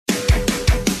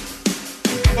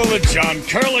for the John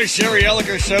Curley, Sherry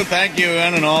Elliker Show. Thank you,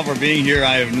 Ann and all, for being here.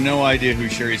 I have no idea who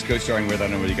Sherry's co-starring with. I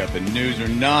don't know whether you got the news or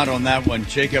not on that one.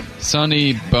 Jacob.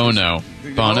 Sonny Bono.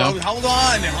 Bono? Hold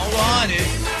on.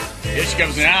 Here she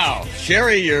comes now.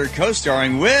 Sherry, you're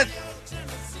co-starring with?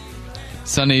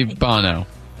 Sonny Bono.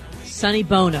 Sonny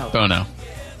Bono. Bono.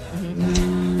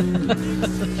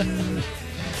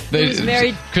 Who's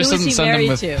married? Chris who is he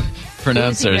married to?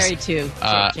 Pronouncers. Who is he married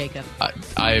to, Jacob?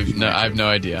 I have no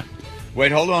idea. Wait,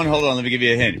 hold on. Let me give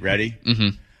you a hint. Ready?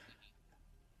 Mm-hmm.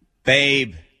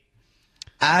 Babe.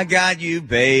 I got you,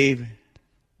 babe.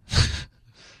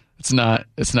 It's not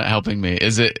helping me.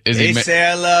 Is it? They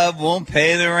say our love won't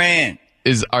pay the rent.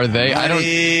 Are they? I don't.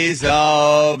 Money's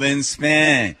all been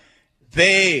spent,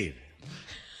 babe.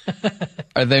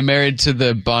 Are they married to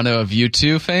the Bono of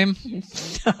U2 fame?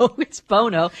 No, it's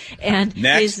Bono. And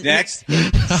next.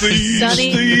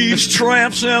 Thieves,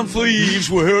 tramps, and thieves.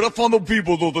 We're here to fund the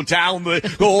people of the town.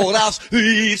 The gold house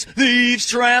thieves,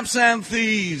 tramps, and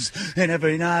thieves. And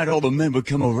every night all the men would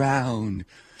come around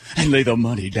and lay the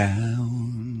money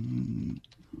down.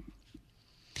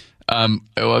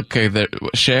 Okay,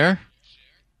 Cher?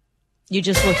 You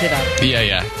just looked it up.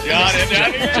 Yeah. Got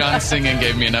it. John singing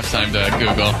gave me enough time to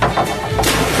Google.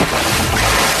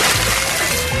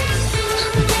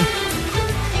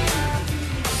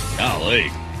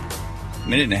 Golly. A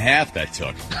minute and a half that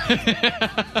took.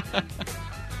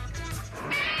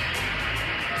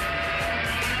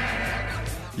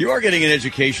 You are getting an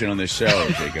education on this show,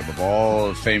 Jacob, of all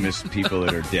the famous people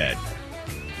that are dead.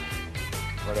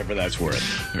 Whatever that's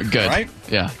worth. Good. Right?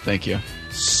 Yeah, thank you.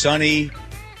 Sonny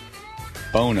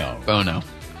Bono.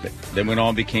 Then went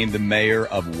on, became the mayor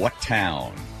of what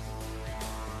town?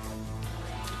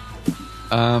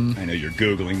 I know you're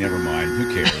Googling. Never mind.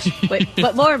 Who cares?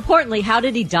 But more importantly, how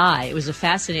did he die? It was a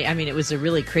fascinating... I mean, it was a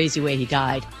really crazy way he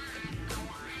died.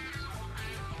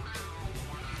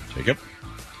 Jacob?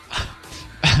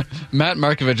 Matt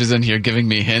Markovich is in here giving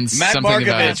me hints. Matt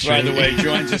Markovich, by the way,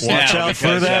 joins us now. Watch out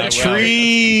for that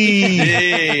tree.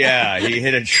 Yeah, he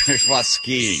hit a tree while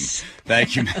skiing.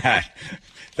 Thank you, Matt.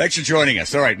 Thanks for joining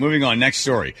us. All right, moving on. Next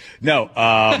story. No.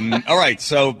 All right,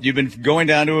 so you've been going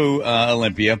down to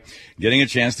Olympia, getting a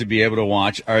chance to be able to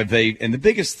watch. Are they, and the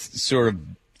biggest sort of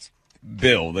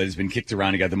bill that has been kicked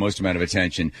around and got the most amount of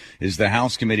attention is the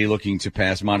House committee looking to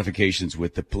pass modifications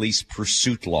with the police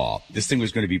pursuit law. This thing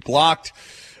was going to be blocked.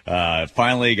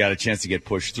 Finally got a chance to get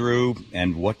pushed through,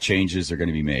 and what changes are going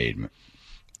to be made?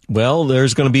 Well,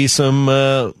 there's going to be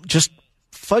some just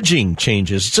fudging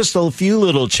changes, just a few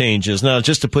little changes. Now,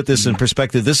 just to put this in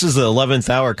perspective, this is the 11th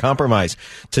hour compromise.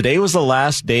 Today was the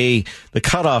last day, the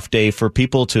cutoff day for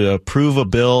people to approve a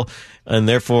bill, and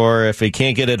therefore, if they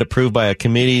can't get it approved by a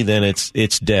committee, then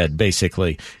it's dead,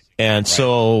 basically. And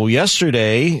so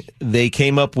yesterday, they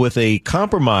came up with a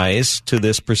compromise to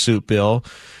this pursuit bill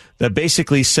that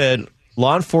basically said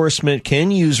law enforcement can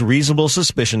use reasonable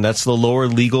suspicion. That's the lower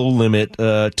legal limit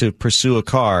to pursue a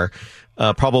car.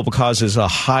 Probable cause is a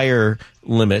higher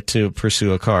limit to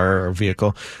pursue a car or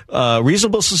vehicle.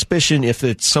 Reasonable suspicion if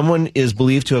someone is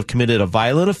believed to have committed a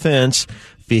violent offense,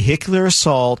 vehicular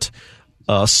assault,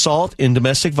 assault in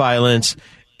domestic violence,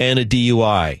 and a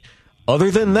DUI. Other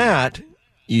than that,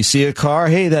 you see a car,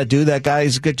 hey, that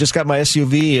guy's just got my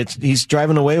SUV, he's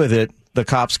driving away with it. The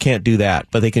cops can't do that,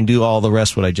 but they can do all the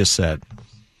rest what I just said.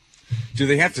 Do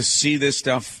they have to see this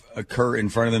stuff occur in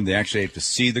front of them? They actually have to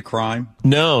see the crime?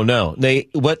 No.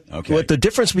 What the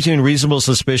difference between reasonable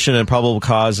suspicion and probable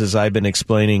cause, as I've been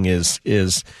explaining, is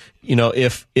if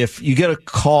you get a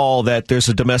call that there's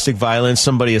a domestic violence,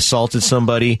 somebody assaulted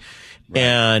somebody,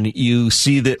 and you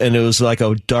see that, and it was like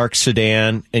a dark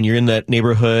sedan, and you're in that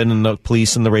neighborhood, and the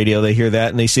police and the radio, they hear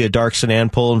that, and they see a dark sedan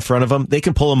pull in front of them, they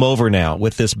can pull them over now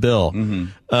with this bill.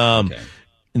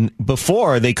 Mm-hmm.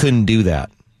 Before, they couldn't do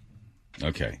that.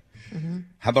 Okay. Mm-hmm.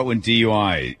 How about when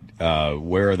DUI?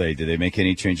 Where are they? Did they make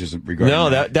any changes regarding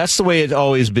that? No, that's the way it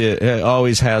always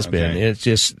has been.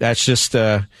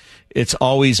 It's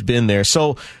always been there.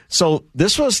 So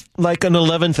this was like an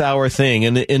 11th hour thing,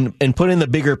 and put in the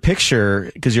bigger picture,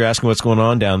 because you're asking what's going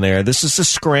on down there. This is the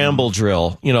scramble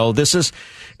drill. This is,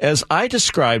 as I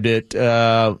described it,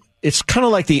 it's kind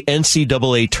of like the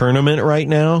NCAA tournament right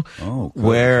now,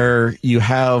 where you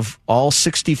have all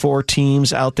 64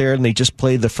 teams out there, and they just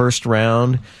played the first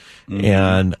round. Mm-hmm.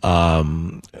 And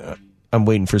I'm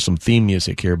waiting for some theme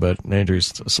music here, but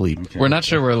Andrew's asleep. Okay. We're not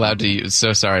sure we're allowed to use.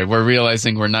 So sorry, we're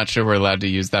realizing we're not sure we're allowed to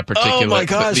use that particular. Oh my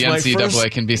gosh, the NCAA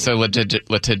can be so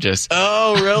litigious.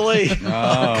 Oh really? Oh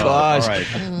gosh! All right.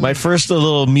 My first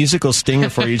little musical stinger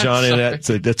for you, John, and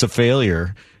that's a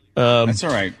failure. That's all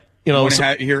right. You want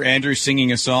to hear Andrew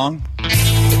singing a song?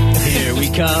 Here we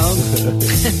come.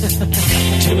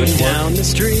 Going down the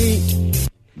street.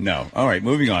 No. All right,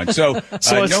 moving on. So,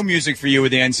 no music for you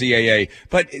with the NCAA.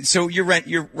 But so you're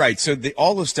right. So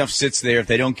all the stuff sits there. If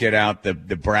they don't get out, the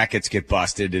brackets get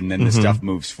busted, and then the stuff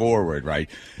moves forward, right?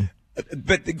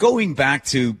 But going back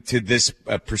to this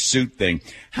pursuit thing,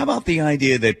 how about the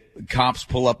idea that cops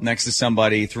pull up next to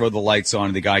somebody, throw the lights on,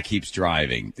 and the guy keeps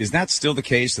driving? Is that still the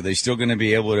case? Are they still going to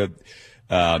be able to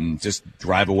just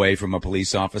drive away from a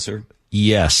police officer?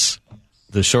 Yes.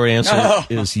 The short answer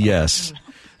is yes.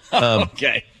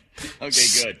 Okay,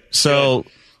 good. So,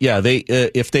 yeah, they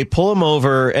if they pull them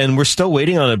over, and we're still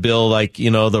waiting on a bill like,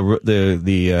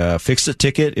 the fix-it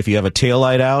ticket if you have a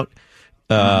taillight out.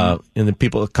 And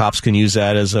the cops can use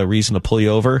that as a reason to pull you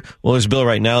over. Well, there's a bill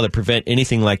right now that prevent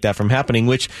anything like that from happening,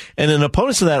 and then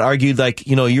opponents of that argued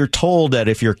you're told that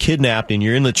if you're kidnapped and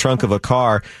you're in the trunk of a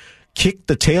car, kick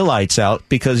the taillights out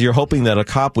because you're hoping that a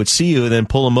cop would see you and then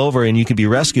pull them over and you could be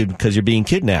rescued because you're being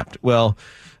kidnapped. Well,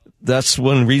 that's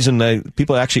one reason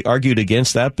people actually argued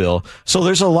against that bill. So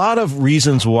there's a lot of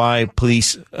reasons why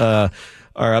police are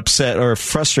upset or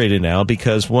frustrated now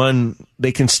because, one,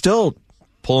 they can still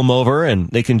pull them over and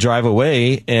they can drive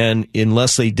away, and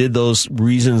unless they did those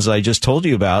reasons I just told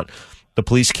you about, the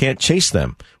police can't chase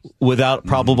them without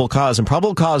probable cause. And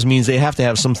probable cause means they have to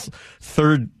have some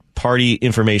third-party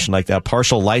information like that,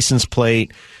 partial license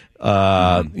plate,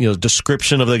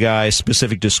 description of the guy,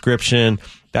 specific description.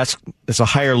 It's a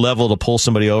higher level to pull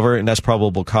somebody over, and that's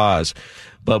probable cause.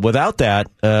 But without that,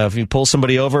 if you pull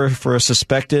somebody over for a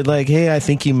suspected, hey, I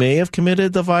think you may have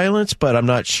committed the violence, but I'm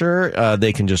not sure,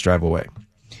 they can just drive away.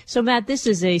 So, Matt, this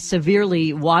is a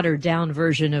severely watered-down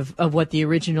version of what the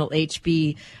original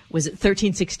HB was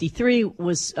 1363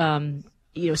 was,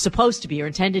 supposed to be or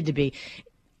intended to be.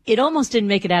 It almost didn't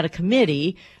make it out of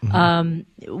committee.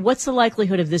 What's the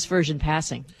likelihood of this version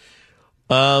passing?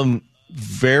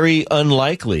 Very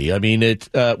unlikely. I mean,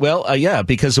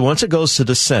 because once it goes to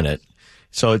the Senate,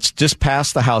 so it's just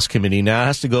passed the House committee. Now it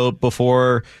has to go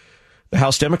before the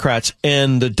House Democrats.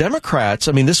 And the Democrats,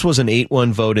 this was an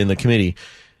 8-1 vote in the committee.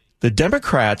 The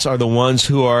Democrats are the ones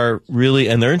who are really,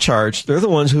 and they're in charge, they're the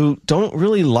ones who don't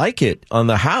really like it on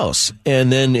the House.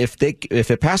 And then if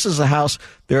it passes the House,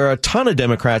 there are a ton of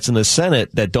Democrats in the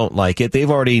Senate that don't like it.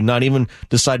 They've already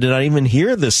decided to not even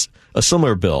hear a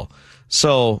similar bill.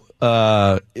 So,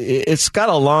 it's got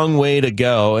a long way to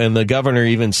go. And the governor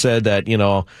even said that,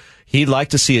 he'd like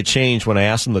to see a change. When I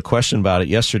asked him the question about it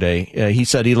yesterday, he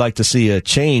said he'd like to see a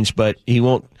change, but he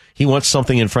wants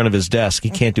something in front of his desk. He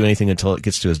can't do anything until it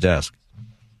gets to his desk.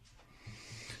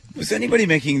 Was anybody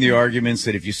making the arguments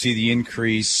that if you see the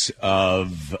increase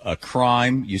of a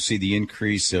crime, you see the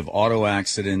increase of auto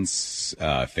accidents,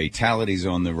 fatalities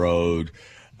on the road,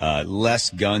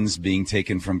 less guns being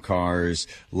taken from cars,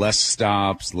 less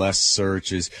stops, less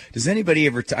searches. Does anybody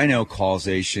ever, I know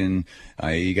causation,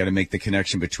 you got to make the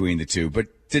connection between the two, but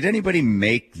did anybody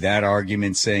make that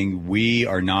argument saying we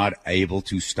are not able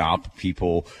to stop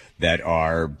people that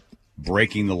are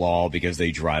breaking the law because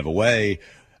they drive away,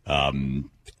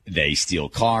 they steal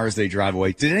cars, they drive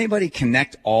away? Did anybody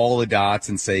connect all the dots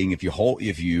and saying if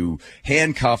you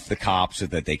handcuff the cops so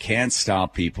that they can't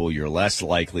stop people, you're less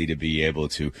likely to be able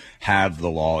to have the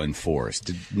law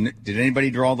enforced? Did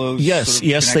anybody draw those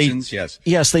connections?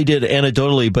 Yes, they did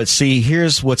anecdotally. But see,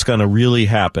 here's what's going to really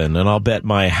happen, and I'll bet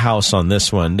my house on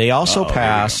this one. They also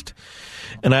passed,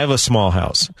 and I have a small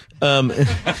house.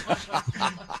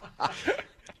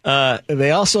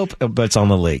 They also, but it's on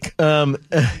the lake.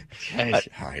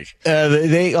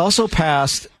 They also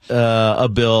passed a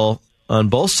bill on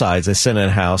both sides, the Senate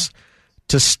and House,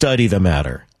 to study the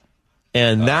matter.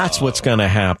 And that's what's going to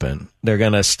happen. They're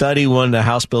going to study one. The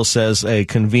House bill says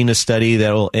convene a study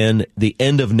that will end the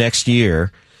end of next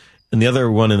year. And the other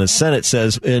one in the Senate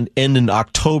says end in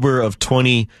October of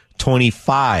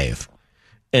 2025.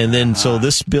 And then, so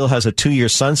this bill has a 2-year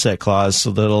sunset clause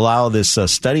so that'll allow this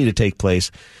study to take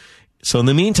place. So in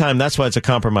the meantime, that's why it's a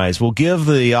compromise. We'll give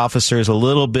the officers a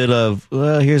little bit of,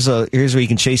 here's where you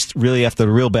can chase really after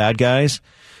the real bad guys,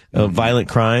 violent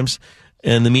crimes.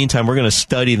 And in the meantime, we're going to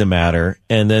study the matter.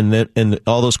 And then, and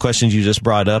all those questions you just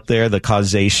brought up there, the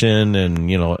causation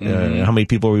and, how many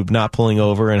people are we not pulling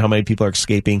over and how many people are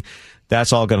escaping,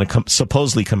 that's all going to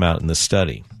supposedly come out in this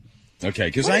study. Okay,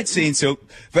 because I'd seen go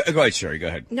ahead, Sherry. Go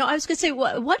ahead. No, I was going to say,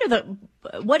 what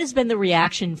has been the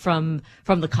reaction from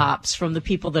the cops, from the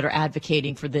people that are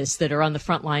advocating for this, that are on the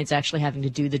front lines actually having to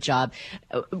do the job?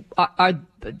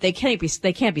 They can't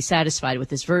be satisfied with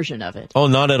this version of it? Oh,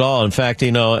 not at all. In fact,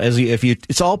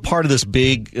 it's all part of this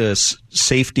big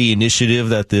safety initiative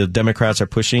that the Democrats are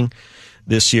pushing.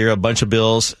 this year, a bunch of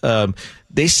bills.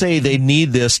 They say they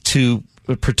need this to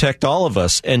protect all of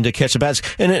us and to catch the bad.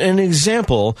 And an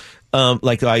example,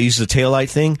 like I use the taillight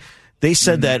thing, they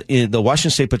said that the Washington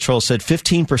State Patrol said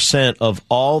 15% of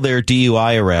all their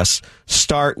DUI arrests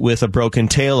start with a broken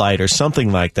taillight or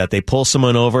something like that. They pull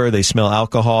someone over, they smell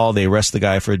alcohol, they arrest the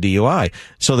guy for a DUI.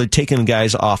 So they're taking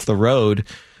guys off the road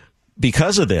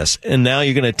because of this. And now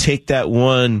you're going to take that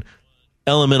one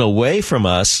element away from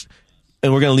us,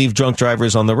 and we're going to leave drunk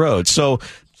drivers on the road. So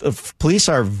the police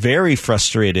are very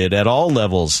frustrated at all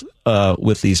levels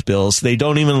with these bills. They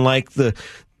don't even like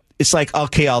it's like,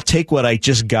 okay, I'll take what I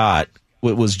just got,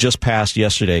 what was just passed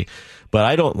yesterday, but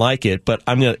I don't like it, but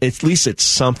at least it's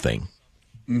something.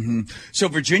 Mm-hmm. So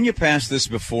Virginia passed this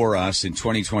before us in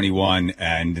 2021,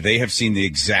 and they have seen the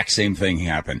exact same thing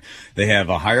happen. They have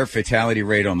a higher fatality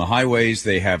rate on the highways.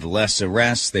 They have less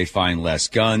arrests. They find less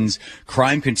guns.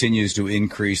 Crime continues to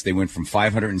increase. They went from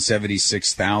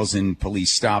 576,000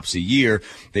 police stops a year.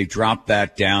 They dropped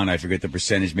that down. I forget the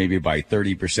percentage, maybe by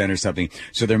 30% or something.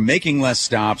 So they're making less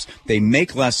stops. They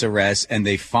make less arrests, and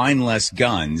they find less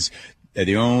guns.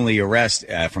 They only arrest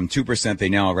from 2%. They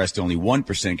now arrest only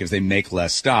 1% because they make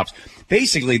less stops.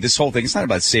 Basically, this whole thing, it's not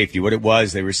about safety. What it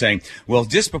was, they were saying, well,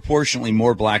 disproportionately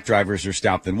more black drivers are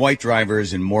stopped than white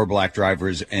drivers, and more black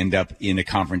drivers end up in a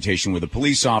confrontation with a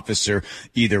police officer,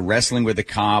 either wrestling with the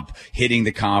cop, hitting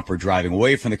the cop, or driving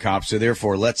away from the cop. So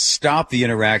therefore, let's stop the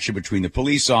interaction between the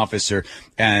police officer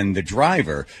and the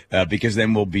driver, because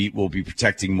then we'll be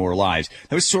protecting more lives.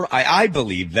 That was I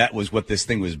believe that was what this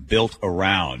thing was built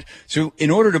around. So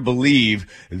in order to believe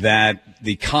that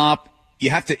the cop, you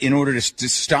have to, in order to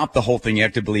stop the whole thing, you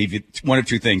have to believe one of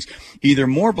two things. Either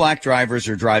more black drivers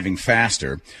are driving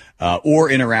faster,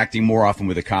 or interacting more often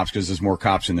with the cops because there's more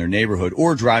cops in their neighborhood,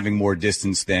 or driving more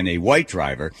distance than a white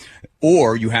driver,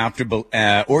 or you have to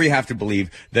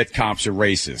believe that cops are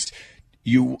racist.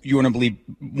 You want to believe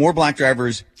more black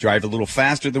drivers drive a little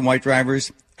faster than white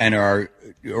drivers and are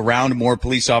around more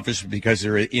police officers because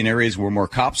they're in areas where more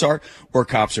cops are, or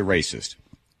cops are racist.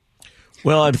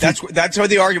 Well, that's what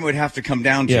the argument would have to come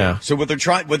down to. Yeah. So what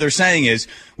they're saying is,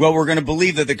 well, we're going to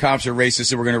believe that the cops are racist,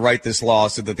 so we're going to write this law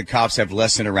so that the cops have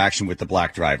less interaction with the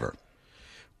black driver.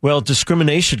 Well,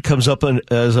 discrimination comes up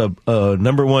as a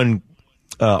number one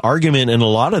argument in a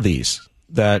lot of these.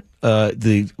 That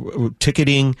the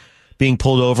ticketing, being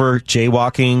pulled over,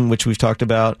 jaywalking, which we've talked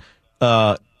about,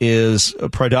 is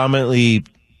predominantly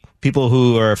people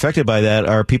who are affected by that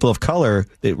are people of color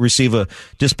that receive a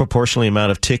disproportionately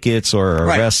amount of tickets or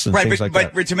arrests and things like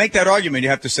that. But to make that argument, you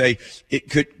have to say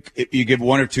you give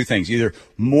one of two things: either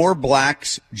more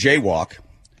blacks jaywalk,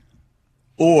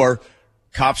 or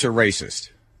cops are racist.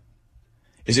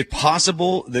 Is it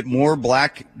possible that more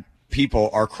black people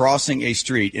are crossing a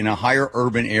street in a higher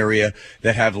urban area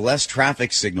that have less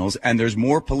traffic signals, and there's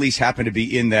more police happen to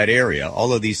be in that area?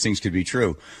 All of these things could be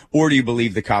true. Or do you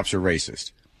believe the cops are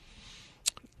racist?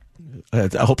 I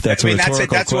hope that's a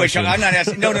rhetorical question. I'm not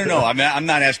asking. No. I'm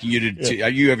not asking you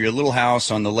to. You have your little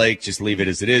house on the lake. Just leave it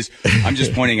as it is. I'm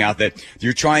just pointing out that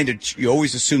you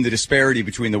always assume the disparity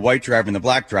between the white driver and the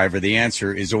black driver. The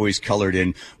answer is always colored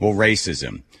in, well,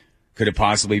 racism. Could it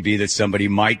possibly be that somebody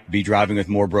might be driving with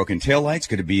more broken taillights?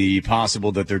 Could it be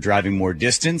possible that they're driving more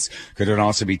distance? Could it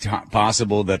also be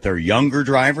possible that they're younger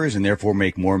drivers and therefore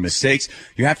make more mistakes?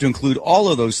 You have to include all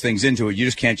of those things into it. You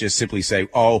just can't just simply say,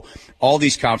 oh, all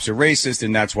these cops are racist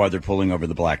and that's why they're pulling over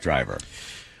the black driver.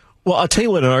 Well, I'll tell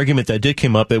you what, an argument that did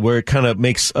come up where it kind of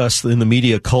makes us in the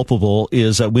media culpable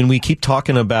is when we keep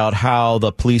talking about how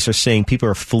the police are saying people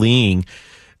are fleeing.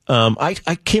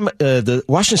 The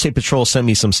Washington State Patrol sent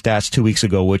me some stats 2 weeks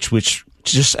ago, which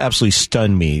just absolutely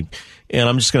stunned me. And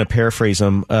I'm just going to paraphrase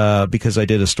them, because I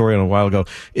did a story on a while ago.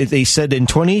 They said in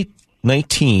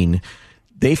 2019,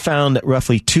 they found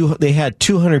that they had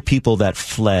 200 people that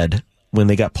fled when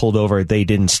they got pulled over. They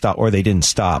didn't stop.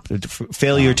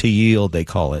 Failure to yield, they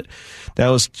call it. That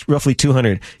was roughly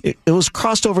 200. It was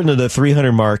crossed over into the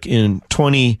 300 mark in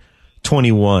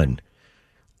 2021.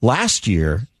 Last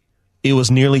year, it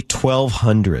was nearly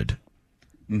 1,200.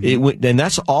 Mm-hmm. And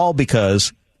that's all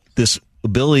because this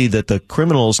ability that the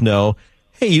criminals know,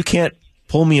 hey, you can't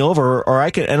pull me over, or I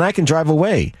can drive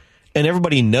away. And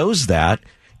everybody knows that.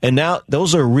 And now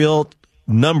those are real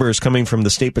numbers coming from the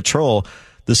State Patrol.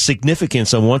 The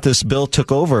significance of what this bill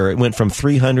took over, it went from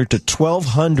 300 to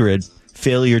 1,200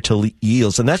 failure to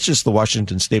yields. And that's just the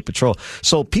Washington State Patrol.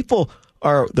 So people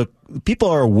are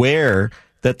aware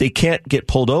that they can't get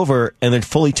pulled over, and they're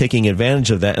fully taking advantage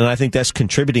of that. And I think that's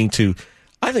contributing to,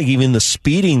 I think, even the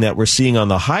speeding that we're seeing on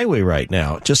the highway right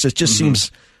now. It just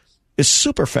seems it's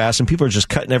super fast, and people are just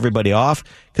cutting everybody off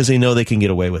because they know they can get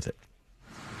away with it.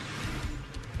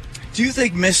 Do you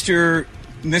think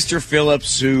Mr.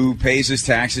 Phillips, who pays his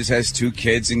taxes, has 2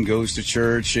 kids, and goes to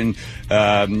church, and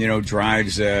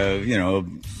drives a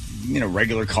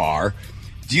regular car?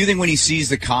 Do you think when he sees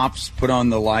the cops put on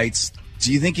the lights,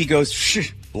 do you think he goes,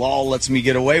 "Shh, law lets me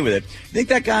get away with it"?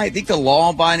 Think the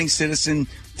law-abiding citizen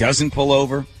doesn't pull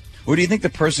over? Or do you think the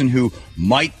person who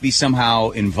might be somehow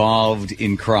involved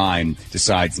in crime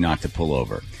decides not to pull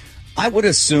over? I would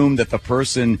assume that the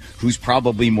person who's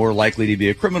probably more likely to be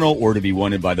a criminal or to be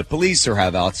wanted by the police or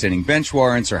have outstanding bench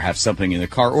warrants or have something in the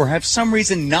car or have some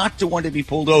reason not to want to be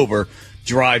pulled over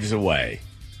drives away.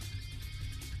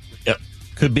 Yep.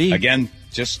 Could be. Again,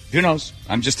 just, who knows?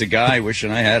 I'm just a guy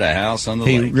wishing I had a house on the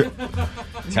lake.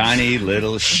 Tiny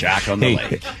little shack on the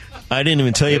lake. I didn't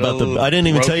even tell you about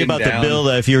the bill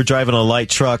that if you're driving a light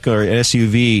truck or an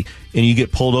SUV and you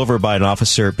get pulled over by an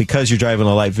officer because you're driving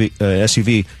a light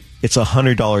SUV, it's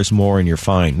 $100 more in your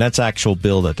fine. That's actual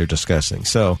bill that they're discussing.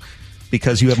 So,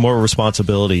 because you have more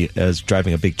responsibility as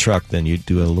driving a big truck than you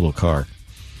do a little car.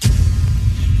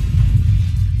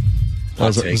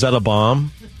 Was that a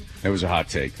bomb? That was a hot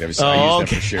take. That was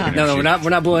okay. No, we're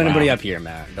not blowing anybody up here,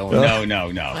 Matt. No.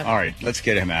 All right, let's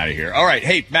get him out of here. All right,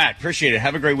 hey, Matt, appreciate it.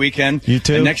 Have a great weekend. You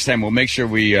too. And next time, we'll make sure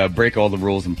we break all the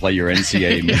rules and play your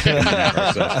NCAA music and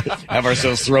have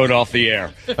ourselves thrown off the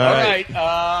air. All right.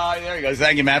 There you go.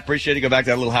 Thank you, Matt. Appreciate it. Go back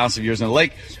to that little house of yours on the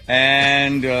lake.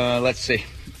 And let's see.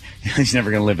 He's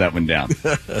never going to live that one down.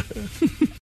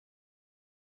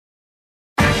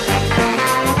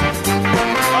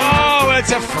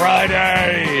 It's a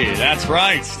Friday. That's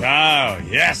right. Oh,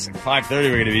 yes. At 5:30,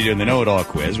 we're going to be doing the Know-It-All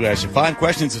quiz. We ask you 5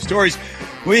 questions of stories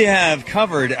we have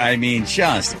covered,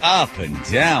 just up and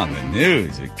down the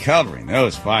news. We're covering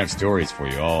those 5 stories for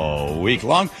you all week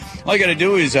long. All you got to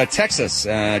do is text us.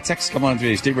 Text come on through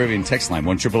the State Rivian text line,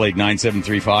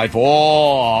 1-888-9735.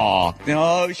 Oh,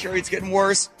 no, sure, it's getting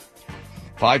worse.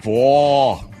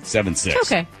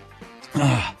 5476. Okay.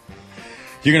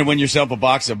 You're going to win yourself a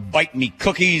box of Bite Me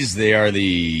cookies. They are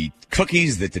the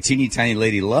cookies that the teeny tiny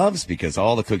lady loves because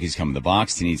all the cookies come in the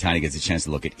box. Teeny tiny gets a chance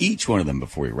to look at each one of them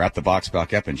before we wrap the box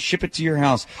back up and ship it to your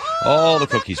house. All the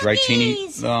cookies, right, Teeny?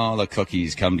 All the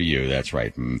cookies come to you. That's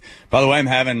right. By the way, I'm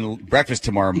having breakfast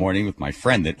tomorrow morning with my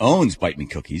friend that owns Bite Me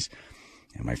cookies.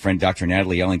 And my friend, Dr.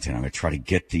 Natalie Ellington. I'm going to try to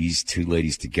get these 2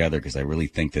 ladies together because I really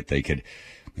think that they could.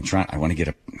 I want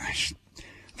to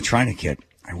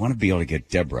be able to get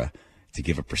Deborah to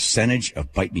give a percentage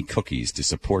of Bite Me cookies to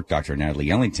support Dr.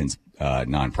 Natalie Ellington's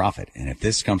nonprofit. And if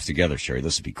this comes together, Sherry,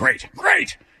 this would be great.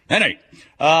 Great. Anyway,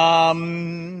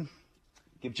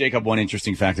 give Jacob one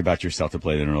interesting fact about yourself to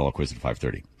play the Know-It-All quiz at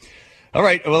 5:30. All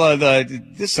right. Well,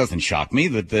 this doesn't shock me,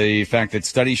 but the fact that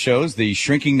study shows the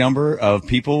shrinking number of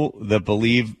people that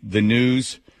believe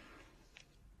news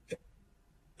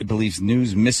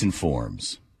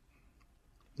misinforms.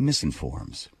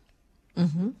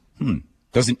 Mm-hmm.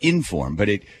 Doesn't inform, but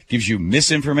it gives you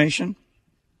misinformation?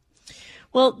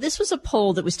 Well, this was a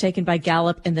poll that was taken by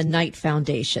Gallup and the Knight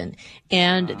Foundation,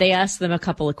 and they asked them a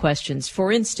couple of questions.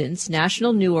 For instance,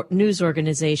 national news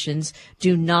organizations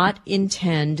do not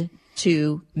intend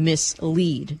to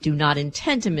mislead. Do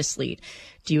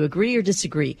you agree or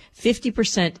disagree?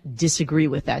 50% disagree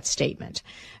with that statement.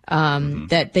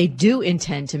 That they do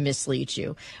intend to mislead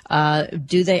you.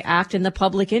 Do they act in the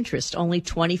public interest? Only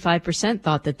 25%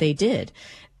 thought that they did.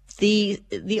 The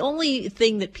only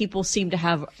thing that people seem to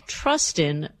have trust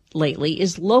in lately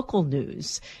is local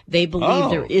news. They believe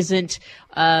there isn't,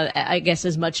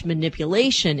 as much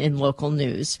manipulation in local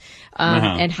news.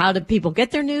 And how do people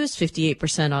get their news?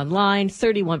 58% online,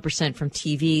 31% from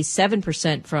TV,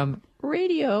 7% from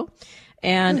radio.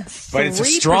 And but it's a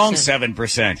strong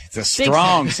 7%. It's a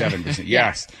strong 7%.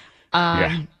 Yes.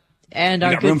 And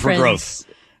our good friends,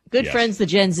 friends, the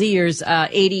Gen Zers,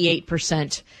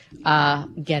 88%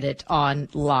 get it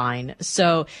online.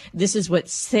 So this is what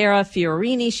Sarah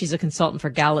Fiorini, she's a consultant for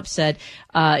Gallup, said.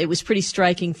 It was pretty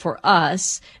striking for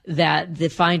us that the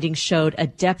findings showed a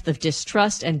depth of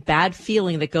distrust and bad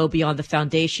feeling that go beyond the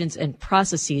foundations and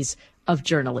processes of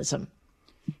journalism.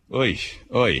 Oy.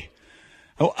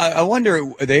 Oh, I wonder,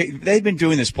 they've been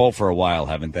doing this poll for a while,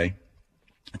 haven't they?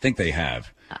 I think they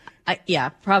have. Yeah,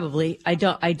 probably. I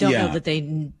don't know that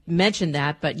they mentioned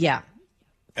that, but yeah.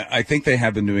 I think they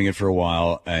have been doing it for a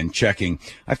while and checking.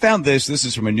 I found this. This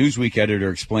is from a Newsweek editor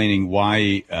explaining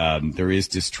why there is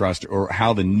distrust or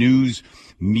how the news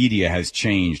media has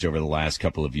changed over the last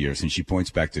couple of years. And she points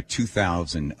back to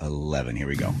 2011. Here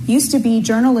we go. Used to be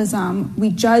journalism. We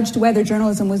judged whether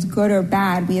journalism was good or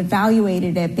bad. We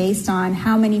evaluated it based on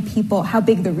how many people, how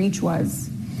big the reach was.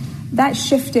 That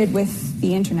shifted with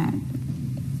the internet.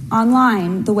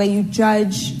 Online, the way you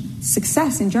judge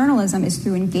success in journalism is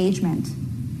through engagement.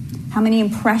 How many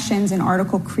impressions an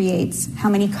article creates, how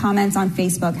many comments on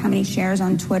Facebook, how many shares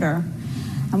on Twitter.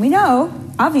 And we know,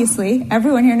 obviously,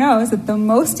 everyone here knows that the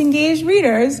most engaged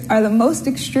readers are the most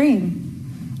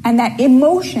extreme, and that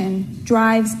emotion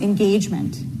drives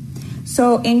engagement.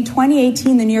 So in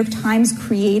 2018, the New York Times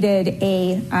created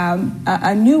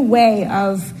a new way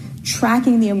of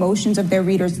tracking the emotions of their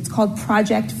readers. It's called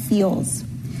Project Feels.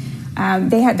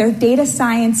 They had their data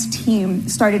science team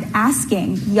started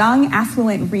asking young,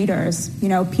 affluent readers,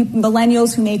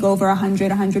 millennials who make over $100,000,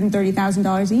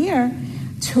 $130,000 a year,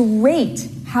 to rate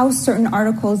how certain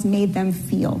articles made them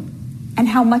feel and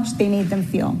how much they made them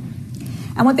feel.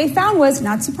 And what they found was,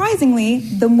 not surprisingly,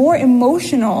 the more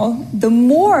emotional, the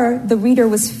more the reader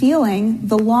was feeling,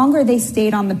 the longer they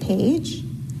stayed on the page,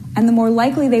 and the more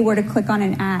likely they were to click on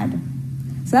an ad.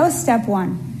 So that was step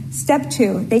one. Step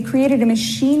two, they created a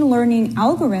machine learning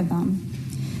algorithm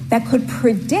that could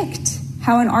predict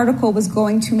how an article was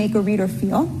going to make a reader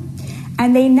feel.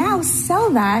 And they now sell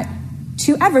that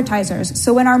to advertisers.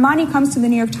 So when Armani comes to the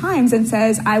New York Times and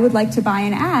says, I would like to buy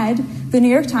an ad, the New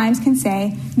York Times can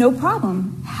say, no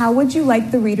problem. How would you like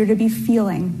the reader to be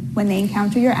feeling when they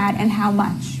encounter your ad, and how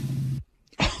much?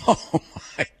 Oh,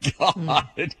 my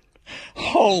God.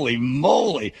 Holy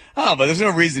moly. Oh, but there's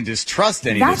no reason to trust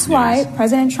any of this That's why news.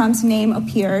 President Trump's name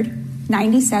appeared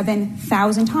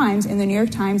 97,000 times in the New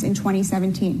York Times in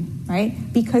 2017, right?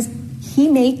 Because he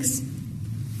makes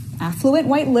affluent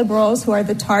white liberals, who are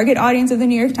the target audience of the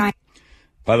New York Times.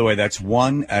 By the way, that's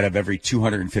 1 out of every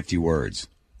 250 words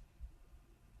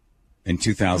in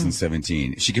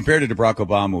 2017. She compared it to Barack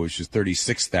Obama, which was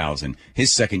 36,000.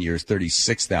 His second year is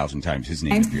 36,000 times his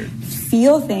name appeared.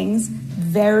 Feel things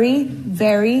very,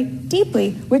 very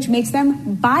deeply, which makes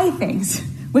them buy things,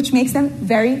 which makes them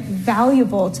very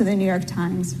valuable to the New York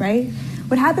Times, right?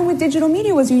 What happened with digital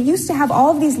media was you used to have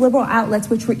all of these liberal outlets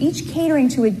which were each catering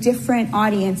to a different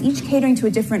audience, each catering to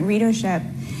a different readership.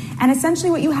 And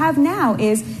essentially what you have now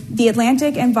is The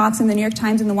Atlantic and Vox and the New York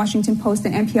Times and the Washington Post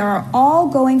and NPR are all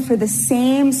going for the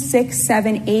same 6,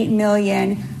 7, 8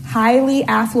 million highly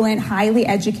affluent, highly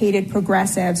educated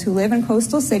progressives who live in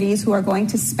coastal cities, who are going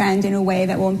to spend in a way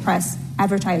that will impress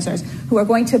advertisers, who are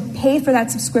going to pay for that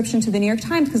subscription to the New York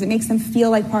Times because it makes them feel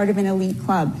like part of an elite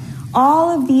club. All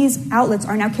of these outlets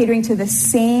are now catering to the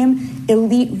same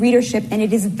elite readership, and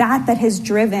it is that has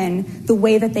driven the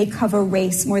way that they cover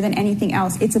race more than anything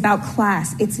else. It's about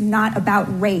class. It's not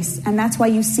about race. And that's why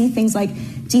you see things like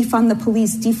defund the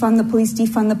police, defund the police,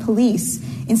 defund the police,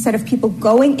 instead of people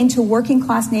going into working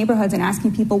class neighborhoods and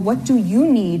asking people, what do you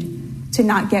need to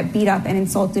not get beat up and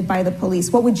insulted by the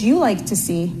police? What would you like to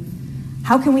see?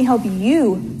 How can we help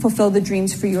you fulfill the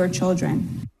dreams for your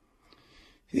children?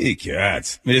 Hey,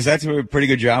 cats. I mean, is that do a pretty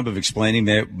good job of explaining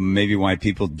that maybe why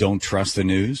people don't trust the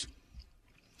news?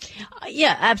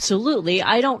 Yeah, absolutely.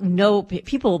 I don't know.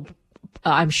 People,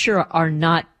 I'm sure, are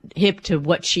not hip to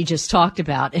what she just talked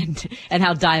about and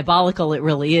how diabolical it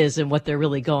really is and what they're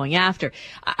really going after.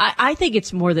 I think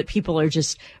it's more that people are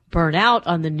just burnt out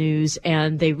on the news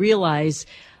and they realize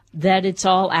that it's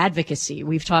all advocacy.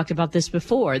 We've talked about this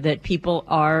before, that people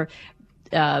are,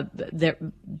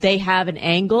 they have an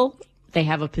angle, they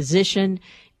have a position,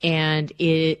 and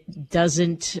it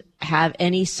doesn't have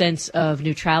any sense of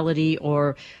neutrality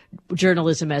or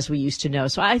journalism as we used to know.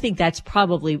 So I think that's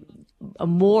probably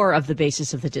more of the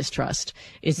basis of the distrust.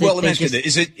 Is that let me ask you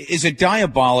this. Is it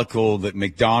diabolical that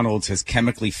McDonald's has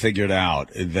chemically figured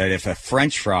out that if a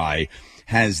French fry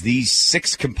has these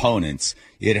 6 components,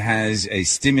 it has a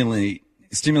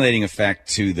stimulating effect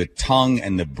to the tongue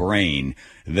and the brain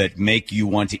that make you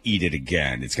want to eat it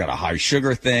again? It's got a high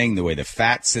sugar thing, the way the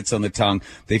fat sits on the tongue.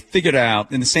 They figured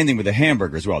out, and the same thing with the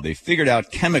hamburger as well. They figured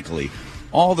out chemically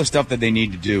all the stuff that they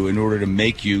need to do in order to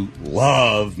make you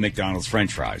love McDonald's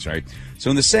French fries, right? So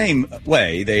in the same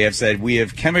way, they have said, we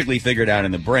have chemically figured out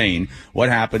in the brain what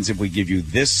happens if we give you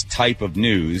this type of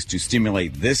news to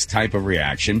stimulate this type of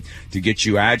reaction to get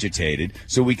you agitated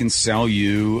so we can sell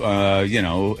you, a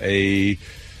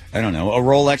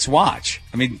Rolex watch.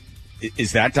 I mean,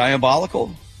 is that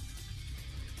diabolical?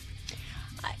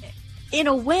 In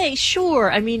a way,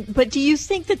 sure. I mean, but do you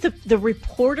think that the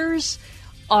reporters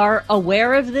are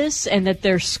aware of this and that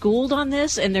they're schooled on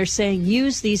this and they're saying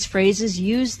use these phrases,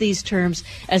 use these terms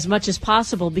as much as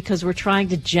possible because we're trying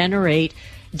to generate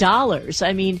dollars?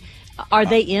 I mean, are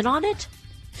they in on it?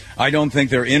 I don't think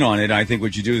they're in on it. I think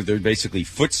what you do is they're basically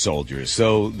foot soldiers.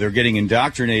 So they're getting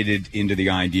indoctrinated into the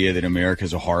idea that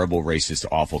America's a horrible, racist,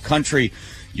 awful country.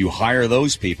 You hire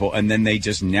those people, and then they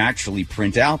just naturally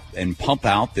print out and pump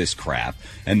out this crap,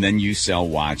 and then you sell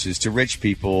watches to rich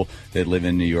people that live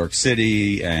in New York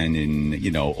City and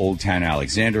in, Old Town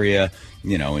Alexandria,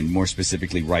 and more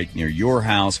specifically right near your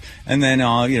house, and then,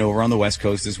 we're on the West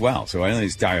Coast as well. So I know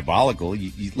it's diabolical.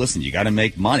 Listen, you got to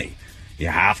make money. You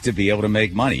have to be able to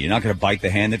make money. You're not going to bite the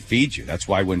hand that feeds you. That's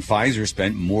why when Pfizer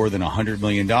spent more than $100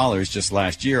 million just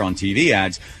last year on TV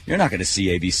ads, you're not going to see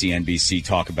ABC, NBC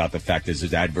talk about the fact that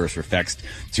there's adverse effects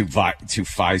to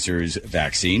Pfizer's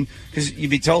vaccine, because you'd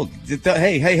be told,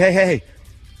 hey,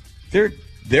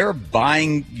 they're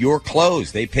buying your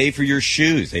clothes. They pay for your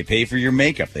shoes. They pay for your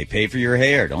makeup. They pay for your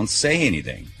hair. Don't say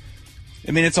anything.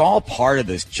 I mean, it's all part of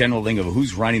this general thing of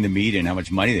who's running the media and how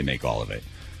much money they make all of it.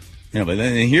 But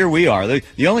then here we are.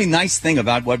 The only nice thing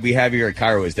about what we have here at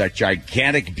KIRO is that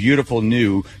gigantic, beautiful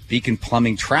new Beacon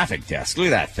Plumbing traffic desk. Look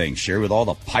at that thing, Sherry, with all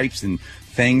the pipes and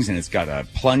things, and it's got a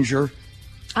plunger.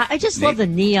 I just love the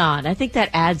neon. I think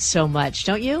that adds so much,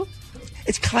 don't you?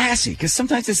 It's classy, because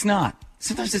sometimes it's not.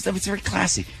 Sometimes it's very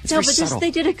classy. It's very subtle. They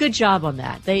did a good job on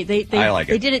that. They like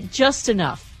it. They did it just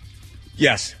enough.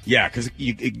 Yes, yeah, because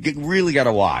you really got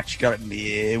to watch.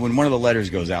 When one of the letters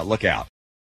goes out, look out.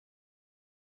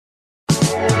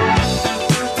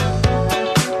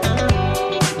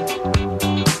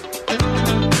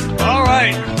 All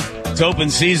right, it's open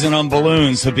season on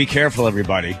balloons, so be careful,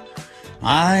 everybody.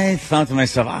 I thought to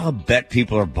myself, I'll bet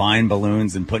people are buying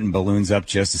balloons and putting balloons up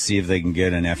just to see if they can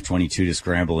get an F-22 to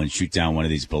scramble and shoot down one of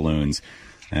these balloons.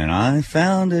 And I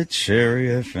found it,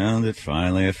 Sherry. I found it.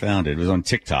 Finally, I found it. It was on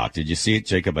TikTok. Did you see it,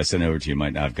 Jacob? I sent it over to you.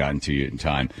 Might not have gotten to you in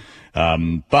time.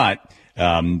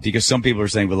 Because some people are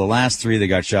saying, well, the last three that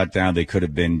got shot down, they could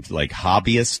have been like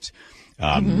hobbyists,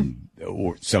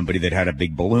 or somebody that had a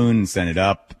big balloon and sent it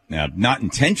up, not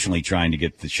intentionally trying to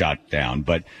get the shot down.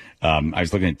 But I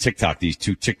was looking at TikTok. These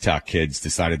two TikTok kids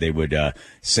decided they would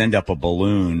send up a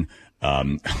balloon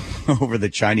over the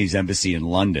Chinese embassy in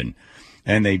London.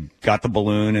 And they got the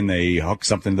balloon and they hooked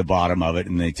something to the bottom of it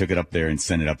and they took it up there and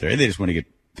sent it up there. They just want to get,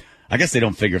 I guess they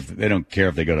don't care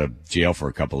if they go to jail for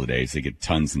a couple of days. They get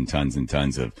tons and tons and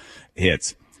tons of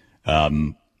hits.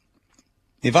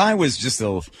 If I had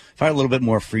a little bit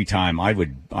more free time,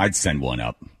 I'd send one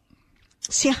up.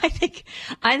 See, I think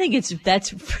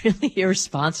that's really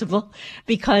irresponsible,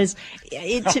 because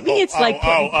to me it's like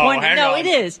pointing. No, it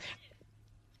is.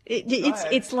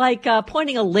 It's like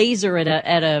pointing a laser at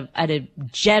a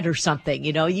jet or something.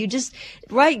 You just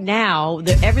right now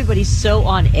everybody's so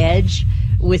on edge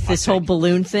with this whole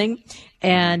balloon thing,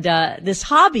 and this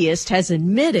hobbyist has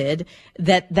admitted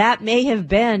that may have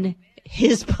been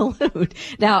his balloon.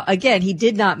 Now, again, he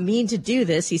did not mean to do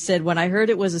this. He said, when I heard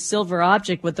it was a silver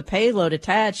object with the payload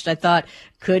attached, I thought,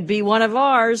 could be one of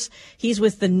ours. He's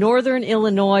with the Northern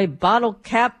Illinois Bottle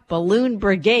Cap Balloon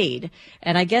Brigade.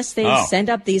 And I guess they send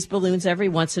up these balloons every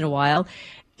once in a while.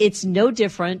 It's no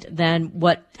different than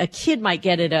what a kid might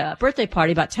get at a birthday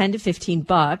party, about $10 to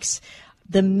 $15.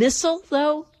 The missile,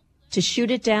 though, to shoot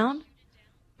it down,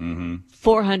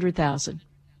 $400,000.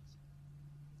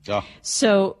 Oh.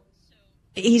 So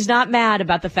he's not mad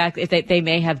about the fact that they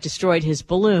may have destroyed his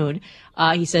balloon.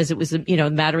 He says it was a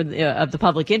matter of the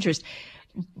public interest.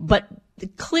 But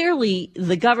clearly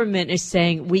the government is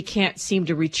saying we can't seem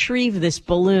to retrieve this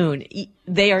balloon.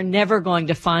 They are never going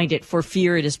to find it for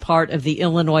fear it is part of the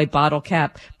Illinois Bottle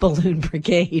Cap Balloon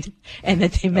Brigade, and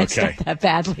that they messed up that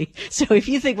badly. So if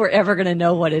you think we're ever going to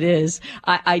know what it is,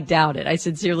 I doubt it. I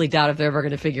sincerely doubt if they're ever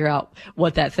going to figure out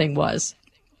what that thing was.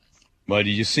 Well,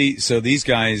 did you see? So these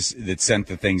guys that sent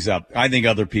the things up, I think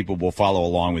other people will follow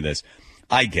along with this.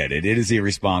 I get it. It is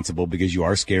irresponsible because you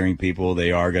are scaring people.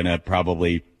 They are going to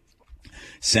probably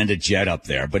send a jet up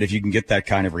there. But if you can get that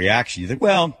kind of reaction, you think,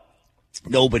 well,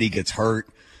 nobody gets hurt.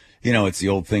 It's the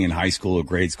old thing in high school or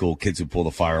grade school. Kids would pull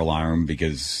the fire alarm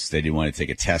because they didn't want to take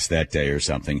a test that day or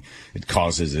something. It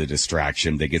causes a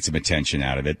distraction. They get some attention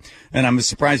out of it. And I'm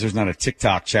surprised there's not a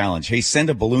TikTok challenge. Hey, send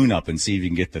a balloon up and see if you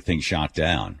can get the thing shot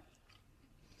down.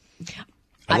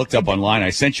 I looked up online.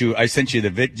 I sent you the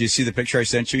vid. Did you see the picture I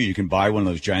sent you? You can buy one of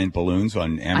those giant balloons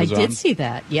on Amazon. I did see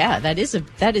that. Yeah, that is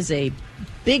a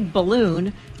big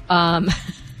balloon.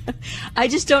 I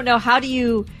just don't know, how do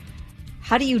you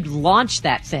launch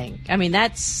that thing? I mean,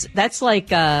 that's like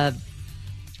what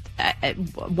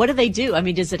do they do? I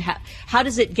mean, how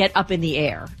does it get up in the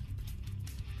air?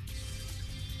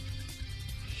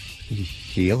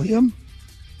 Helium?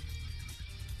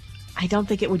 I don't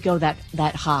think it would go that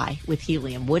high with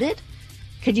helium, would it?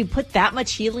 Could you put that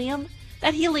much helium?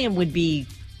 That helium would be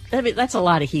that's a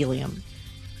lot of helium.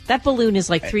 That balloon is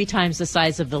like 3 times the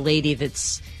size of the lady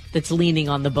that's leaning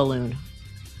on the balloon.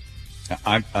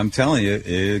 I'm telling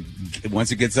you,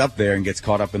 once it gets up there and gets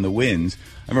caught up in the winds.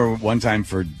 I remember one time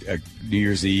for New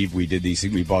Year's Eve, we did these.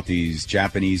 We bought these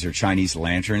Japanese or Chinese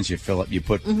lanterns. You fill up, you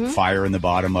put fire in the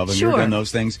bottom of them. Sure. You ever done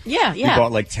those things? Yeah. We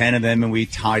bought like 10 of them, and we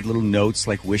tied little notes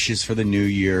like wishes for the new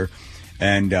year.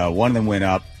 And one of them went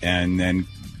up and then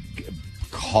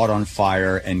caught on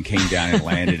fire and came down and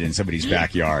landed in somebody's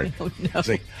backyard. Oh, no. It's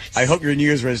like, I hope your New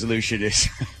Year's resolution is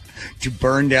to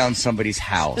burn down somebody's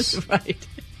house. That's right.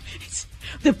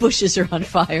 The bushes are on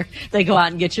fire. They go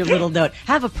out and get your little note.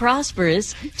 Have a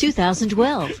prosperous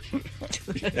 2012.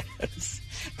 Yes.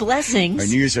 Blessings. Our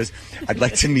New Year's says, I'd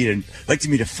like to meet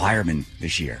a fireman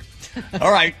this year.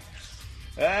 All right.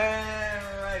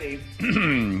 Alrighty.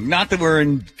 Not that we're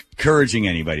encouraging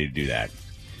anybody to do that,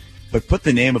 but put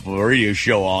the name of a radio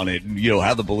show on it. And,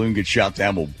 how the balloon gets shot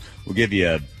down. We'll give you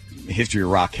a History of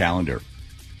Rock calendar.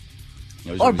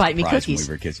 Or bite me cookies. When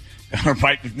we were kids.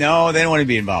 No, they don't want to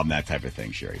be involved in that type of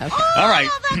thing, Sherry. Okay. All right.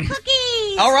 The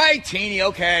cookies. All right, Teeny,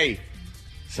 okay.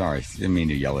 Sorry, didn't mean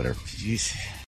to yell at her. Jeez.